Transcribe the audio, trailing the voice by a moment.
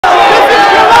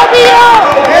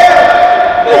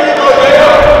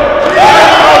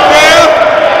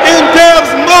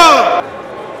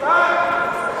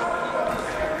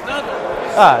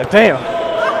Ah, damn.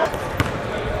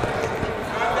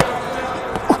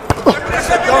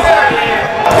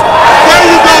 There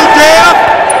you go, Dale.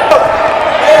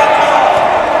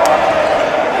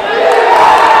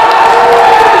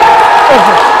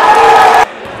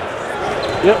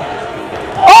 Yep.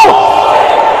 Oh!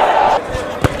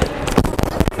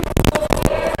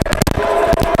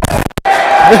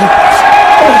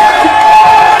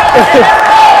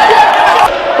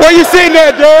 Where you sitting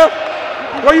at, Dale?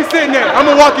 Where you sitting at? I'm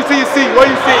gonna walk you to your seat. Where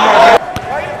you sitting at?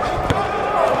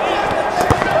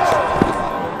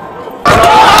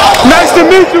 Nice to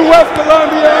meet you, West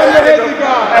Columbia. I'm the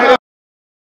Hezigod.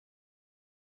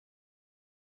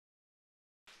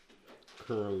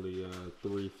 Currently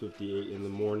 3:58 in the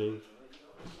morning,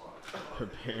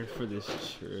 preparing for this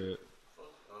trip.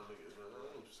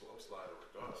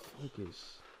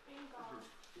 Focus.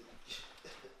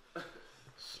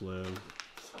 Slim.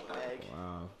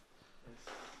 Wow.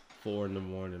 4 in the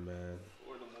morning, man.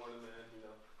 4 in the morning, man. You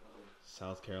know.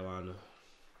 South Carolina.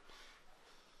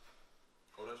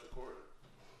 Oh, that's recorded.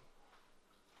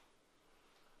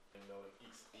 You know,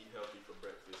 eat healthy for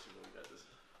breakfast. You know, we got this.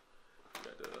 We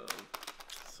got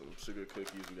some sugar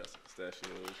cookies. We got some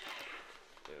pistachios.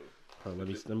 Oh, let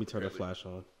me turn the flash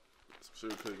on. Some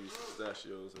sugar cookies,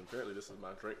 pistachios, and apparently this is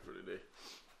my drink for today.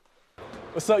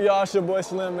 What's up, y'all? It's your boy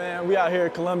Slim, man. We out here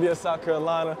in Columbia, South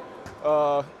Carolina.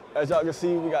 As y'all can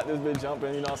see, we got this bitch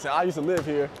jumping, you know what I'm saying? I used to live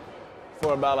here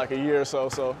for about like a year or so,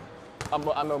 so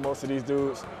I know most of these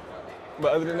dudes.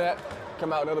 But other than that,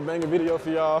 come out with another banger video for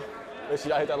y'all. Make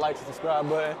sure y'all hit that like and subscribe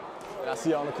button, and I'll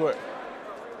see y'all on the court.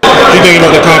 What you think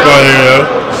about the comp out here, yo?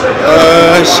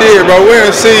 Shit, bro, we're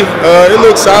in C. It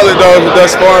looks solid, though,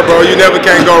 thus far, bro. You never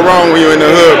can't go wrong when you're in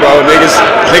the hood, bro.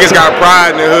 Niggas got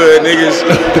pride in the hood.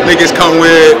 Niggas come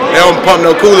with, they don't pump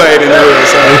no Kool-Aid in the hood,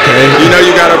 so you know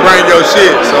you gotta bring your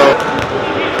shit, so.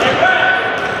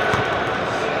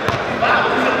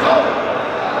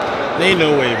 Ain't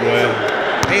no way, boy.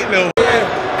 Ain't no way.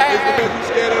 Hey, you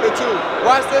scared of the two.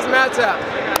 Watch this matchup.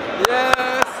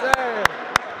 Yes, sir.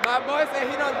 My boy said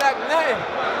he don't duck nothing.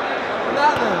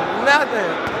 Nothing.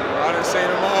 Bro, I done seen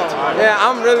them all. Yeah, I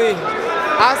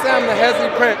say I'm the Hezi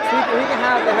Prince. He can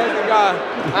have the Hezigod.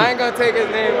 I ain't gonna take his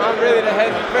name. I'm really the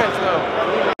Hezi Prince, though.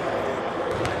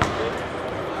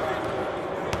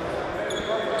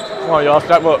 Come on, y'all,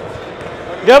 step up.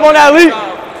 Get up on that leap.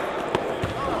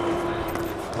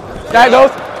 Stack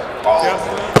those.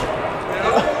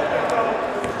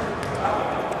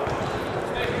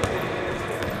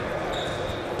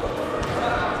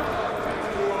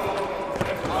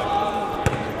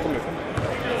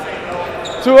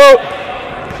 Two out.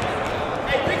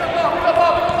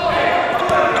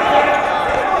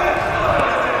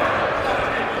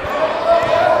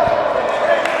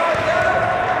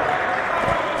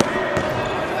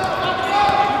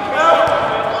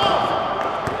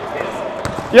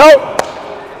 Yo.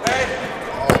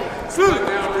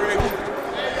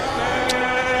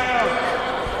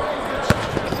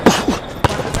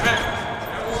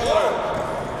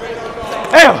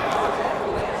 Damn.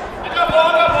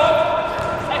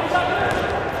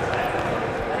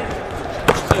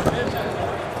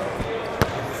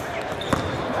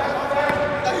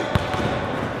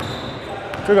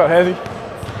 Good go, Hezi.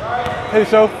 Hezi,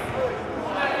 show.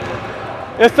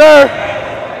 Yes, sir.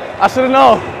 I should have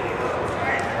known.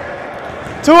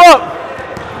 2 up.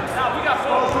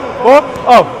 4.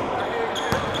 Oh.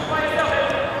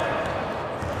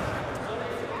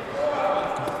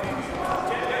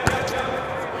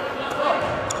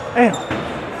 Damn.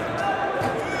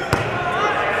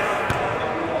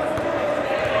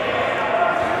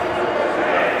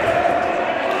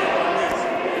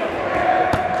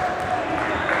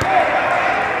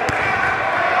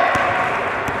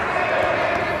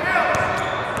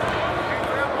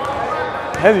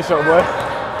 Hezi show, boy.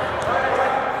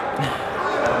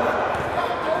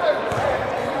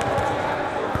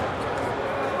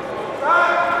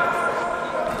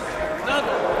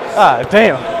 Ah,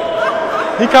 damn.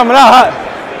 He coming out hot.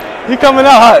 He coming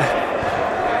out hot.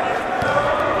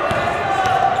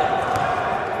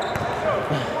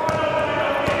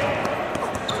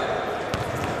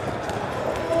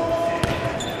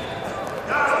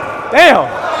 Damn.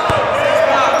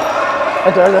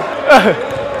 Right there, right there.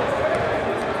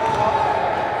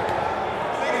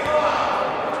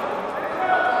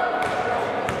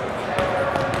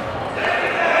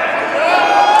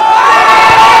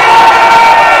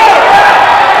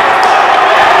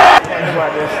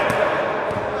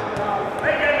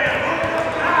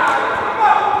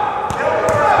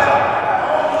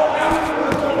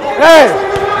 Hey!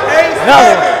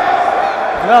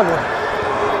 Another.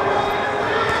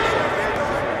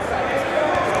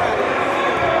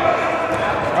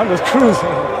 Just cruising.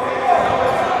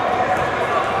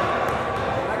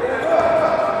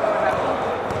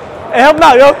 Hey, help him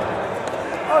out, yo.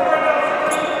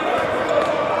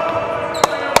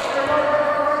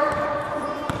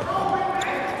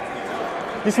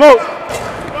 He smoked.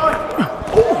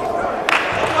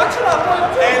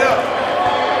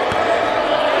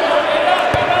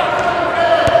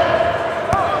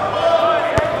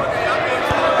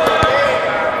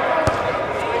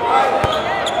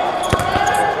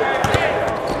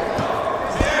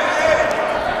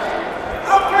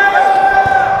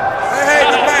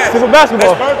 It's a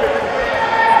basketball. That's perfect.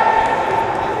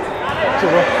 Shit,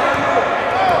 bro.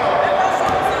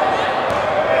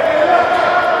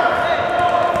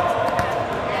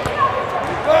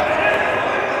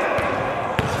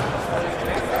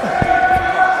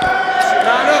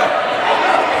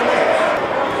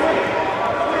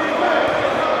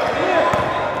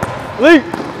 Lee.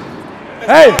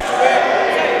 Hey.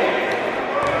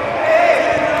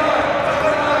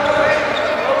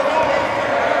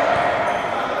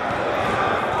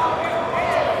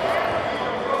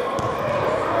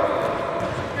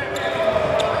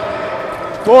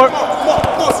 Forward.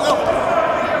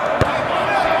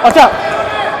 Watch out.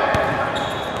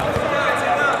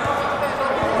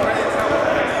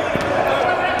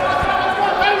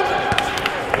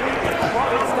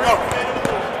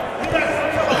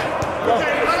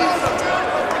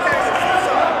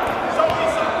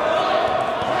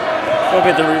 Go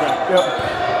get the rebound. Yep.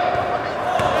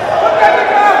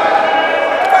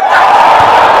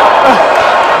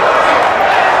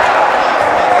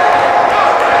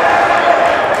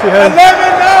 She has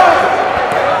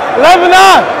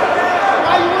 11-9.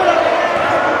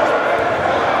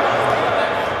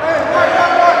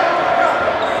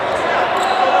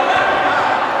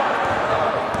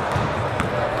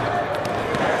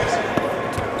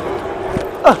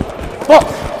 Ball.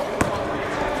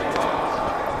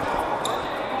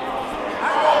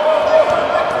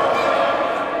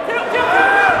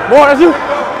 More, that's you.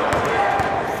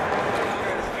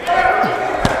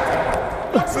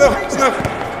 Slip.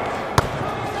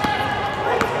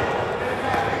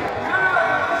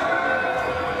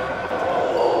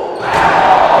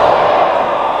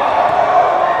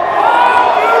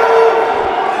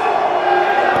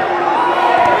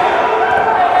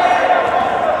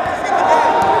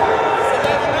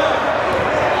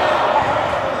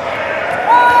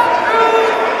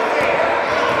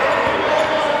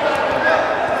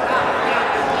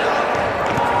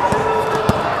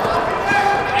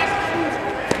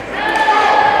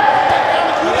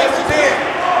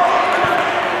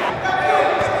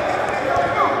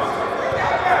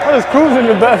 I'm just cruising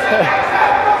the best.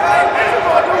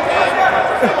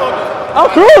 I'm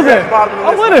cruising.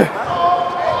 I'm with it.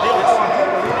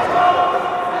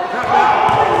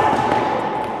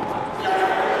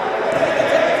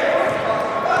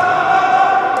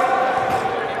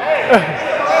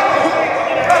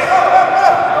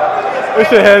 This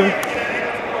shit heavy.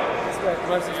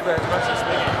 Much respect.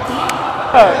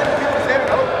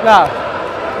 Nah.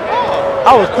 I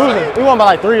was cruising. We won by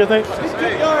like 3, I think.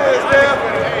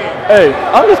 Hey,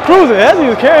 I'm just cruising. Hezi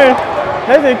was carrying.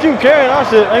 Hezi and Q carrying our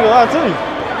shit. Ain't gonna lie to you.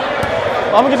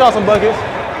 I'm gonna get y'all some buckets.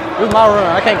 This is my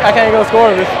run. I can't go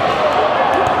score this.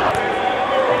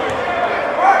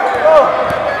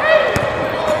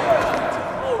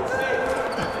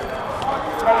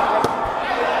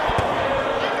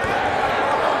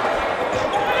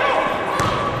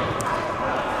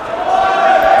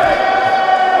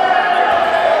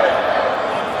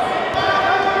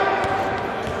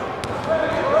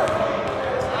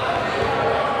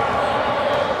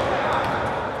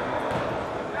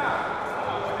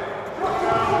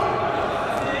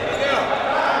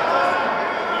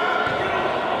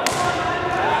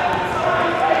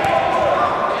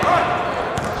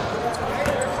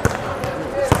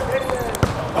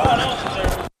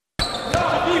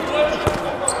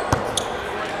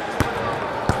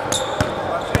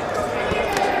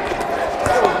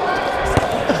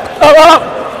 Up.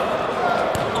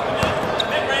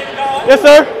 Yes,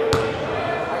 sir.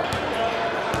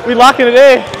 We locking it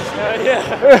in. Yeah.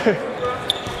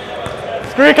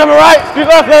 Screen coming right. Screen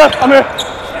left. I'm here.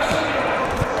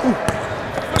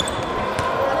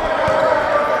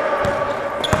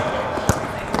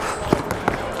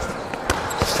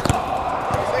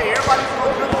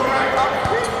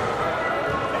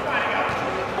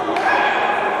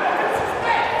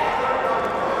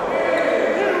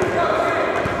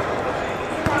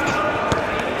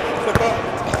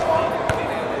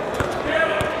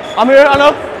 I'm here, I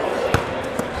know.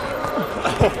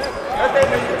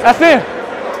 That's in.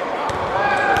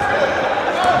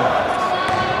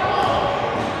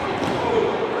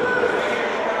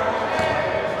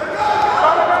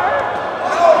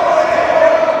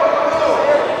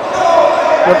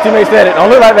 Your teammate said it. Don't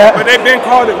look like that. But they been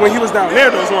called it when he was down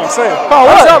there, though, is what I'm saying. Call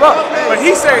what? But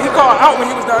he said he called out when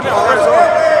he was down there on red zone.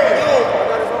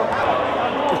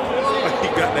 He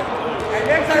got that. And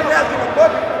next time you have to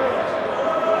bucket.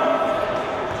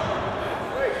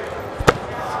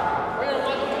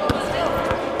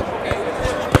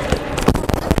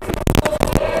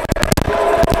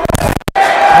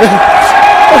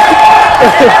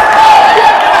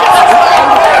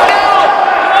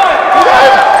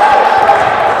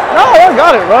 No, I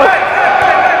got it, bro.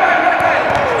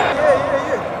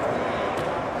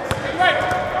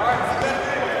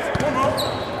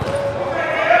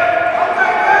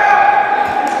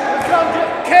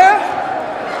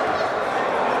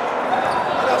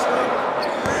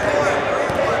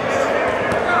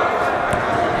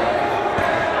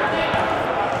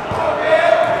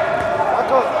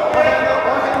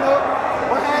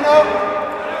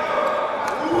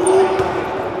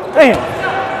 Damn.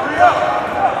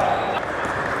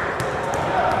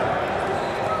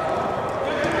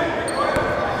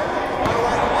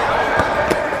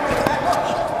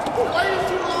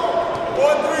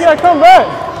 Yeah, come back.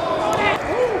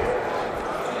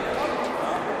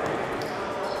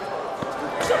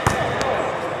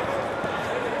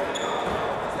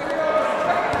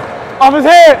 Off his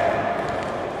head.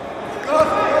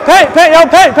 Paint, yo,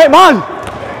 paint, man.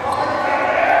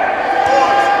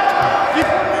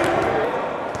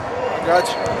 Got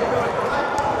you.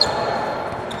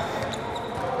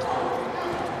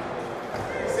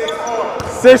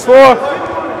 6'4".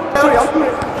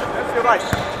 That's your right.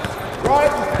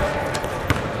 Right.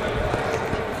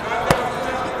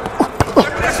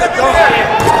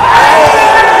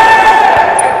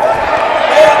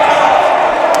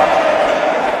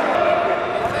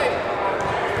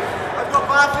 Let's go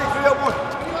 5, 6, 3,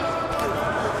 1.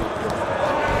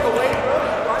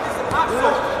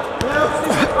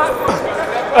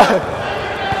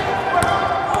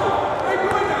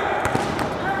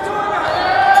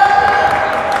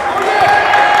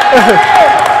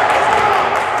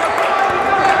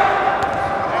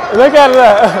 Look at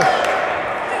that.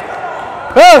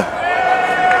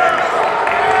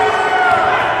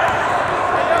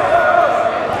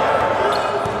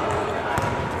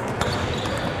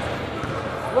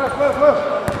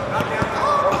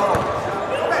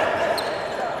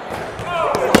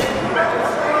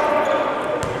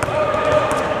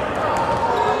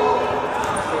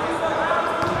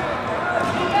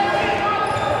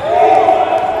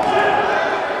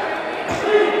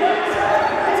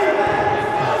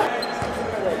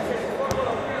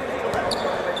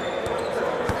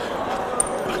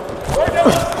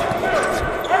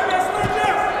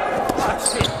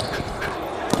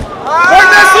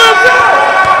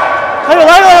 How you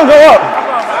let him go up?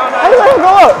 How you let him go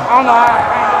up? I don't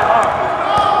know.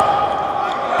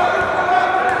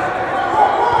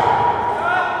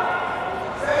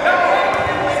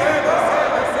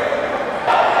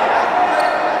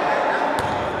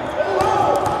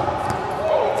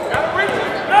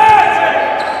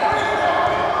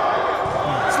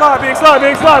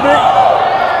 Slide big.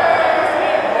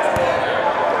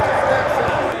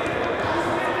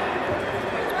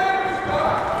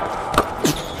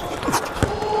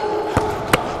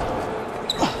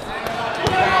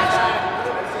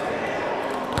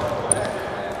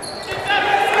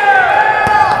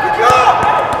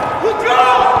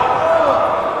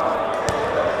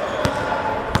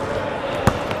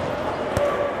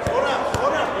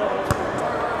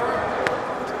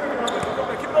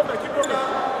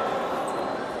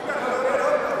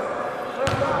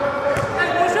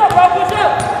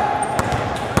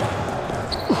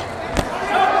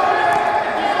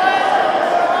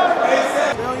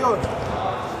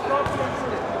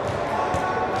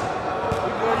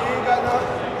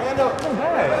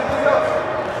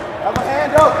 Have a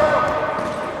hand up.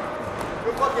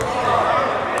 Good fucking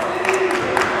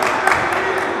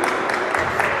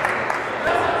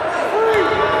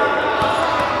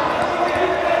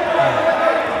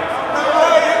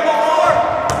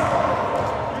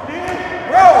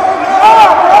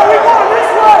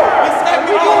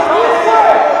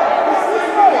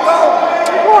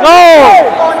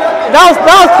That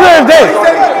was clear as day.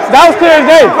 That was clear as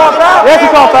day. Yes, he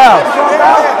called foul.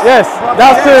 Yes, that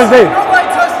was clear as day. Nobody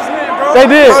touched this man, bro. They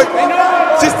did.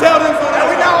 Just tell them so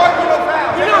We not arguing no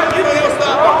foul. you know they'll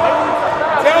stop.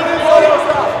 Tell them so they'll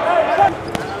stop.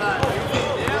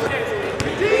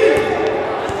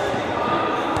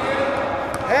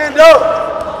 Hand up.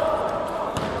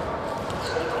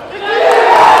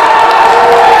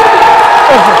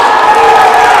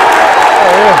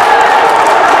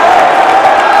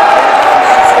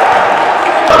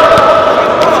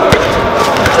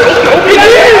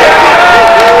 Yeah.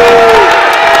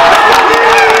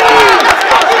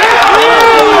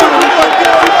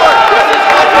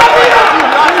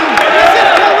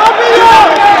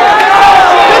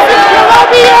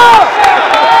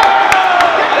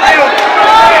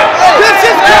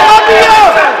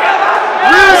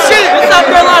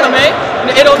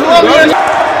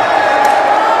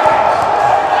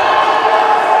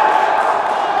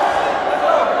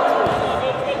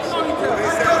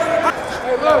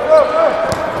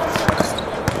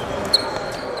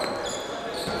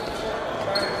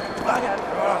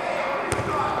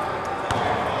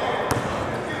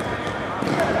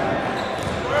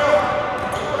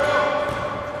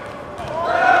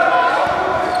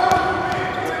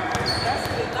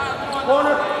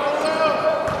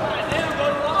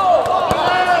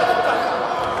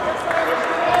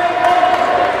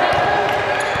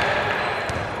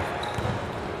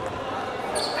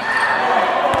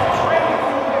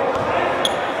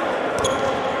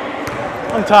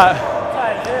 tired.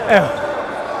 Damn.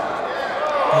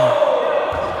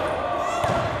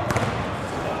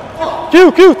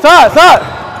 Q, tired.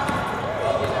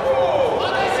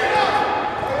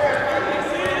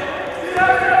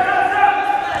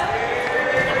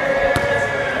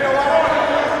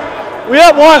 We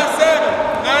up 1.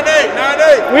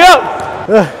 9-8. We up.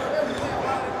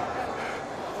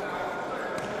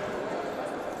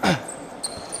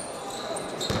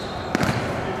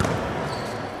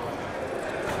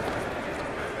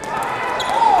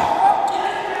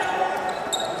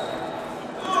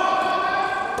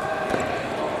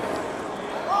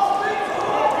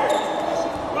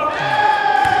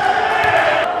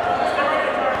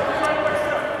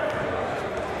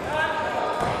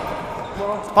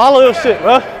 Follow your shit,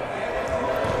 bro.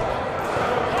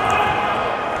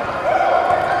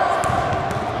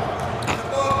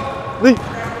 Lee.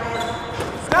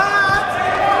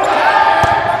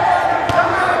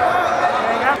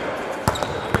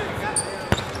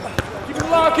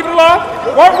 Keep it alive.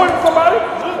 Work with somebody.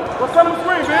 What's on the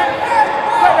screen, man?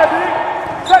 Take that, dude.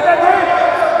 Take that, dude.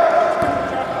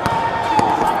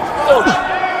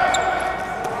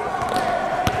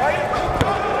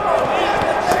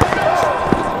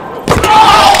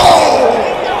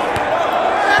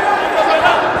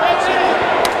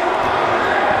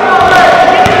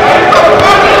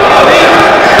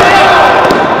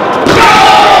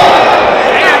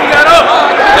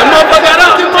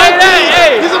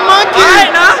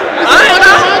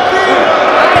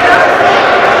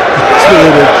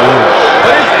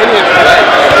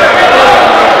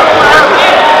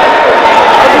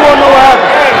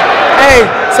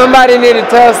 Somebody need to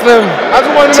tell Slim. I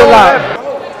just want to chill know out.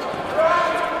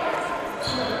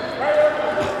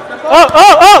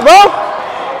 Up, bro.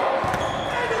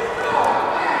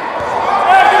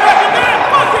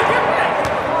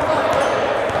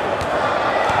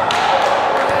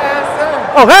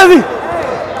 Oh, Hezi,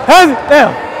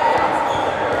 damn.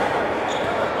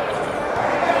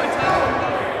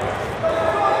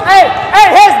 Hey,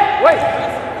 Hezi, wait.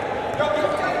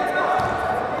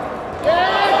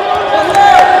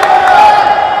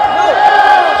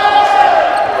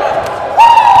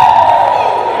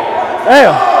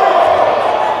 Damn.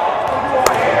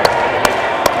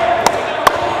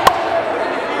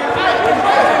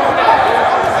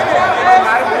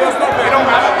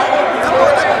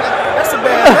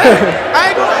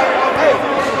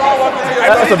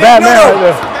 That's a bad man right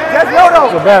there. That's no, though.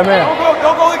 That's a bad man.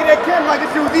 Don't go look at that camera like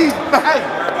this shit was easy. Hey.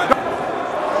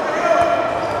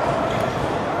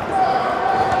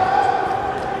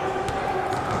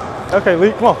 Okay,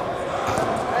 Lee, come on.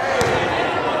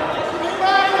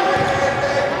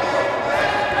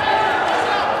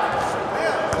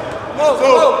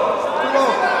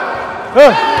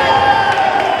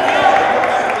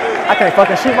 I can't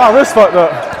fucking shoot, my wrist fucked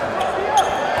up.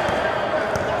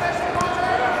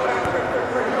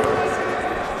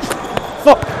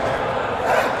 Fuck.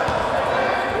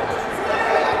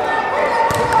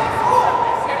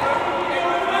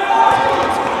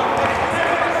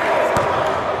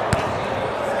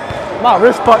 My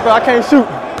wrist fucked up, I can't shoot.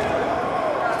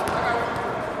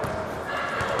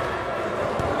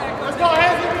 Let's go,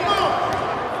 Hezi, come on.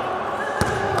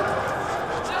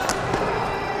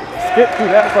 Skip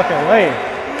through that fucking lane.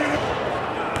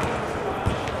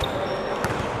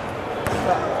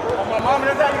 Oh, my mama,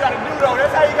 that's how you gotta do, though.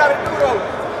 That's how you gotta do, though.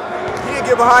 He didn't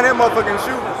get behind that motherfucking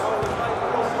shoe.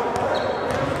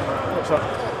 What's up?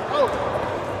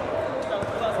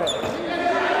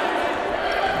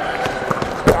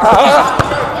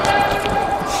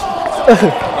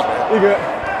 You good?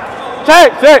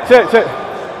 Check.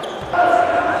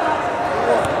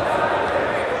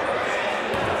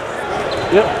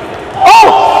 Yep. Oh!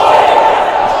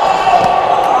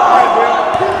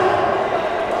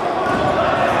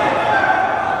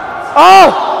 Oh!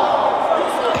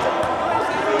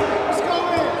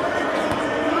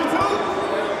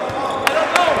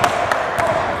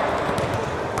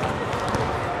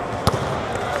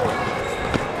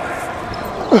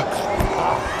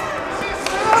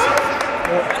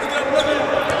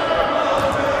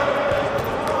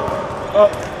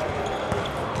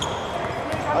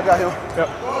 I got him. Yep.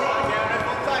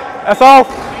 That's all.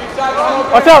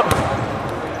 Watch out.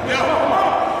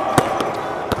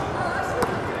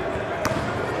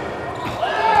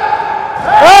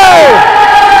 Hey!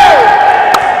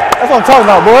 That's what I'm talking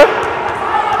about, boy.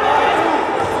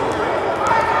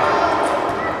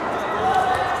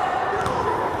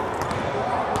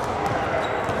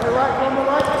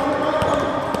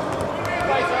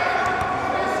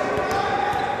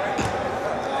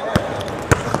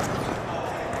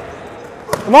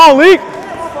 Come on, Leak.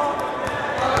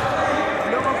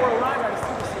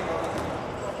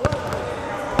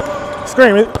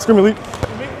 Scream elite.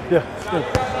 Yeah, scream.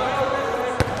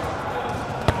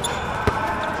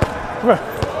 Come here.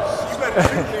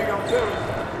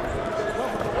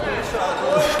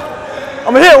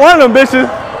 I'm gonna hit one of them bitches.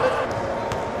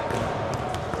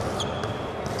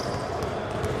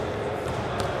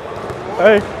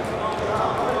 Hey.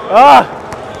 Ah.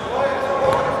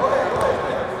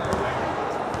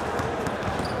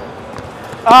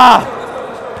 Ah.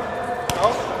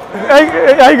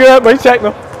 Hey, you good, but you checked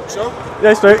them. Sure.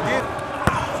 Yeah, straight.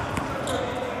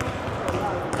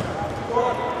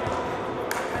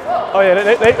 Oh yeah,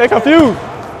 they confused.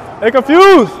 They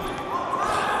confused.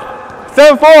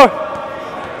 7-4.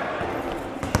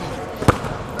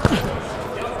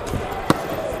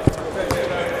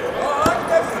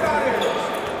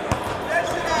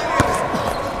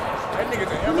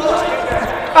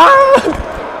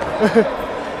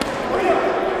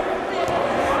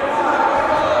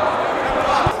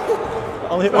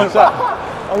 Only hit one shot.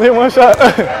 Only hit one shot.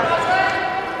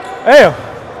 Damn.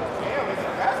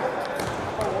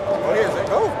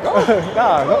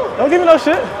 Nah, don't give me no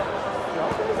shit.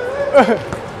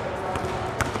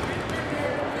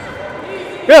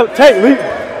 Yeah, take, lead.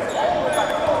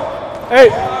 Hey,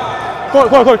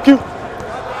 corner, Q.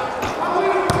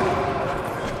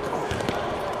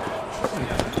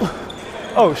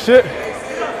 Oh shit.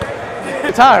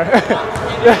 You're tired.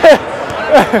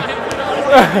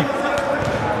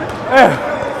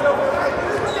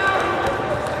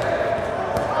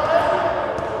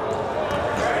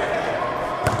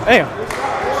 Damn.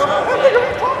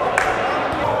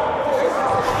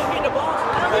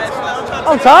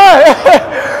 I'm tired.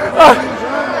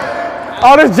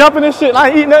 All this jumping and shit. I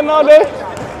ain't eating nothing all day.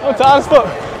 I'm tired as fuck.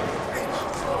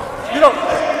 You don't.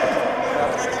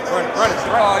 Run it.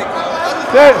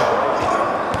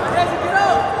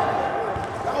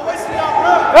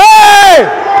 Hey!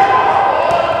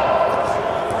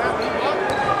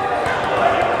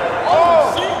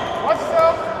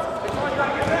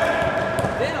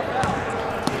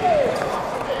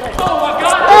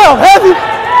 Oh, Hezi!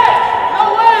 No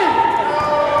way!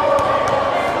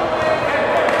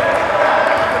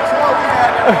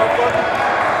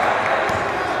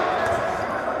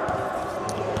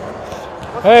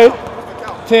 Hey,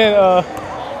 10,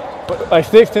 like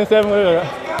 6, 10, 7, whatever.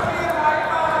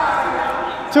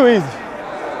 Too easy.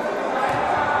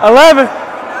 11.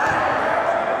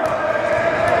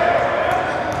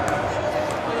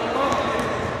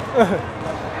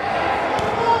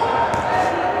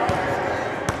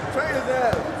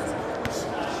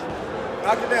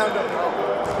 Knock it down, though.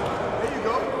 There you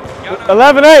go.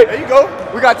 11-8. There you go.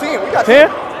 We got 10. We got 10. 10?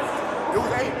 It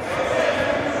was 8.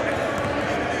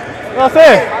 You know what I'm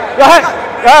saying? Y'all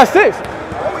had 6. We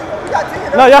got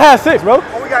 10. No, y'all had 6, bro. Oh,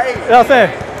 we got 8. You know what I'm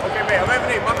saying? Okay, man.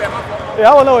 11-8. My bad. Yeah,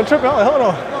 I don't know what tripping. I'm like, hold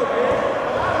on.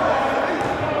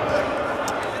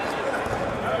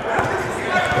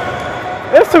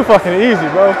 It's too fucking easy,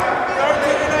 bro.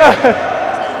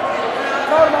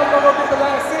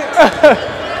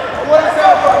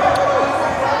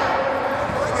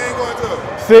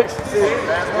 Six.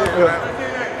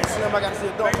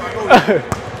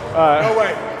 Alright. No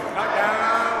way. Knock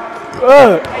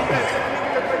down.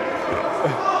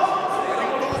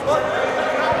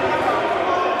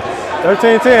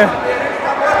 13-10.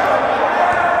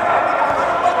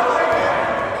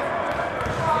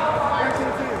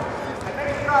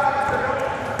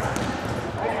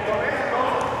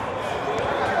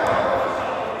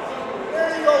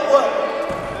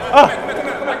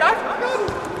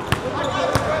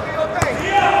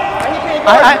 I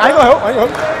ain't gonna help.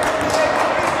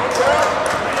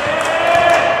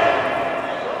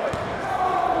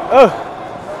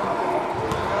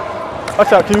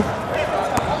 Watch out, Q.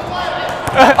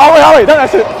 Oh wait, done that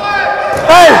shit.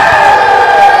 Hey!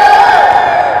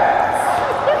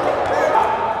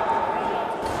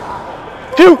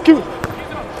 Q.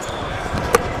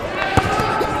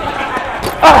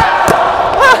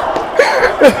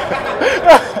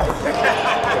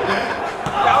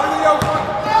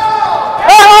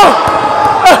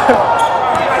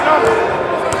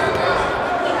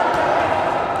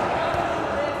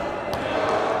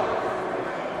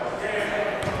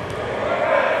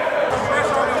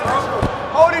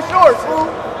 Hold his shorts, fool.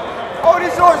 Hold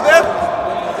his shorts, Def.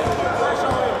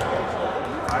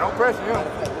 Don't pressure him.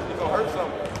 He's gonna hurt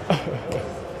something.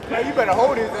 Hey, you better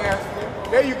hold his ass.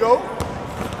 There you go.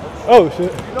 Oh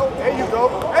shit. There you go.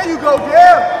 There you go,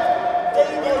 Dev. There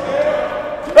you go, Dev.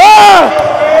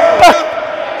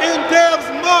 In Dev's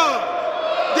mug.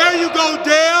 There you go,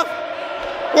 Dev.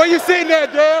 Where you sitting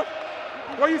at, Dev?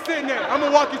 Where you sitting at? I'm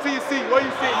gonna walk you to your seat. Where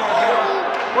you sitting at, man?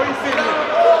 Where you sitting at?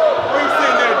 Where you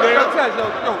sitting at, Dan?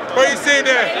 Where you sitting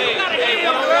at?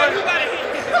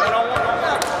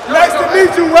 Nice to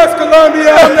meet you, West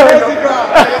Columbia. I'm the Hezigod.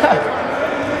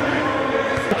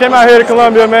 Came out here to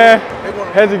Columbia, man.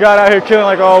 Hezigod out here killing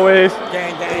like always.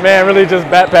 Man, really just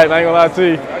backpacked, I ain't gonna lie to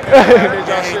you.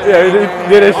 Yeah, he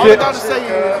did his shit. All I gotta say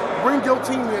is, bring your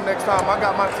team in next time. I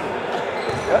got my team.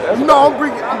 You know, I'm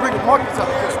bringing Marcus up.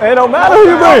 It don't matter who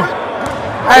you bring.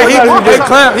 Hey,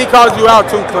 Clem, he called you out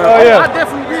too, Clem. Oh, yeah. I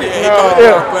definitely did. He called you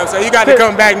out, Clem. So you got to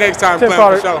come back next time, Clem,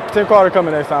 for sure. Tim Carter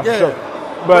coming next time, for sure.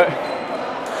 But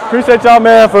appreciate y'all,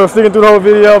 man, for sticking through the whole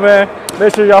video, man.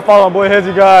 Make sure y'all follow my boy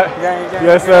Hezigod.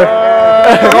 Yes, sir.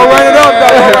 Go run it up,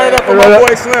 though. Go run it up for my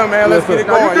boy Slim, man. Let's get it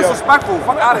going. You disrespectful.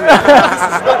 Fuck out of here.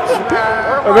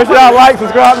 Make sure y'all like,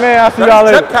 subscribe, man. I'll see y'all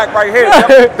later. Jetpack right here.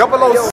 007.